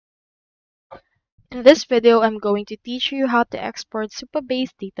In this video, I'm going to teach you how to export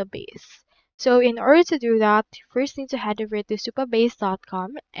Supabase database. So in order to do that, you first need to head over to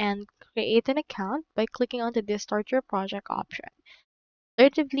supabase.com and create an account by clicking onto the Start Your Project option.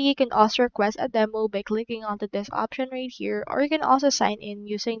 Alternatively, you can also request a demo by clicking onto this option right here, or you can also sign in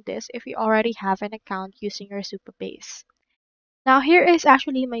using this if you already have an account using your Supabase. Now here is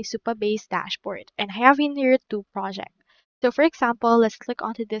actually my Supabase dashboard, and I have in here two projects. So for example, let's click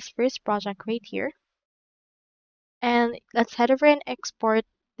onto this first project right here. And let's head over and export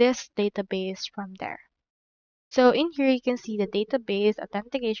this database from there. So in here, you can see the database,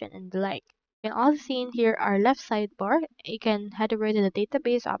 authentication, and the like. You can also see in here our left sidebar. You can head over to the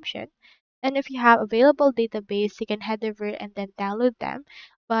database option. And if you have available database, you can head over and then download them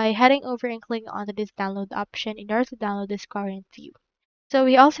by heading over and clicking onto this download option in order to download this current view. So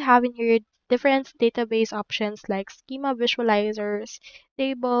we also have in here different database options like schema visualizers,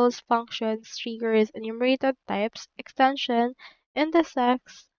 tables, functions, triggers, enumerated types, extension,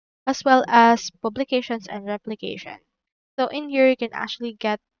 indices, as well as publications and replication. So in here, you can actually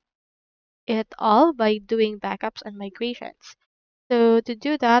get it all by doing backups and migrations. So to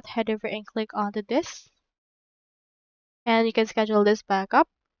do that, head over and click onto this, and you can schedule this backup.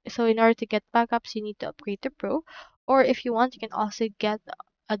 So in order to get backups, you need to upgrade to Pro, or if you want, you can also get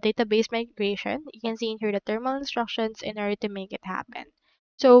a database migration. You can see in here the terminal instructions in order to make it happen.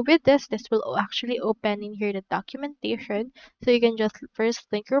 So with this will actually open in here the documentation. So you can just first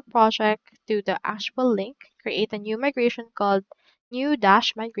link your project to the actual link, create a new migration called new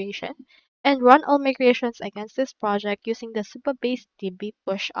dash migration, and run all migrations against this project using the Supabase DB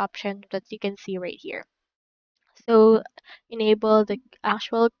push option that you can see right here. So enable the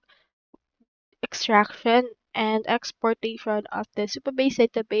actual extraction and exportation of the Supabase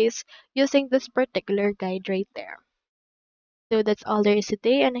database using this particular guide right there. So that's all there is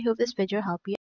today, and I hope this video helped you.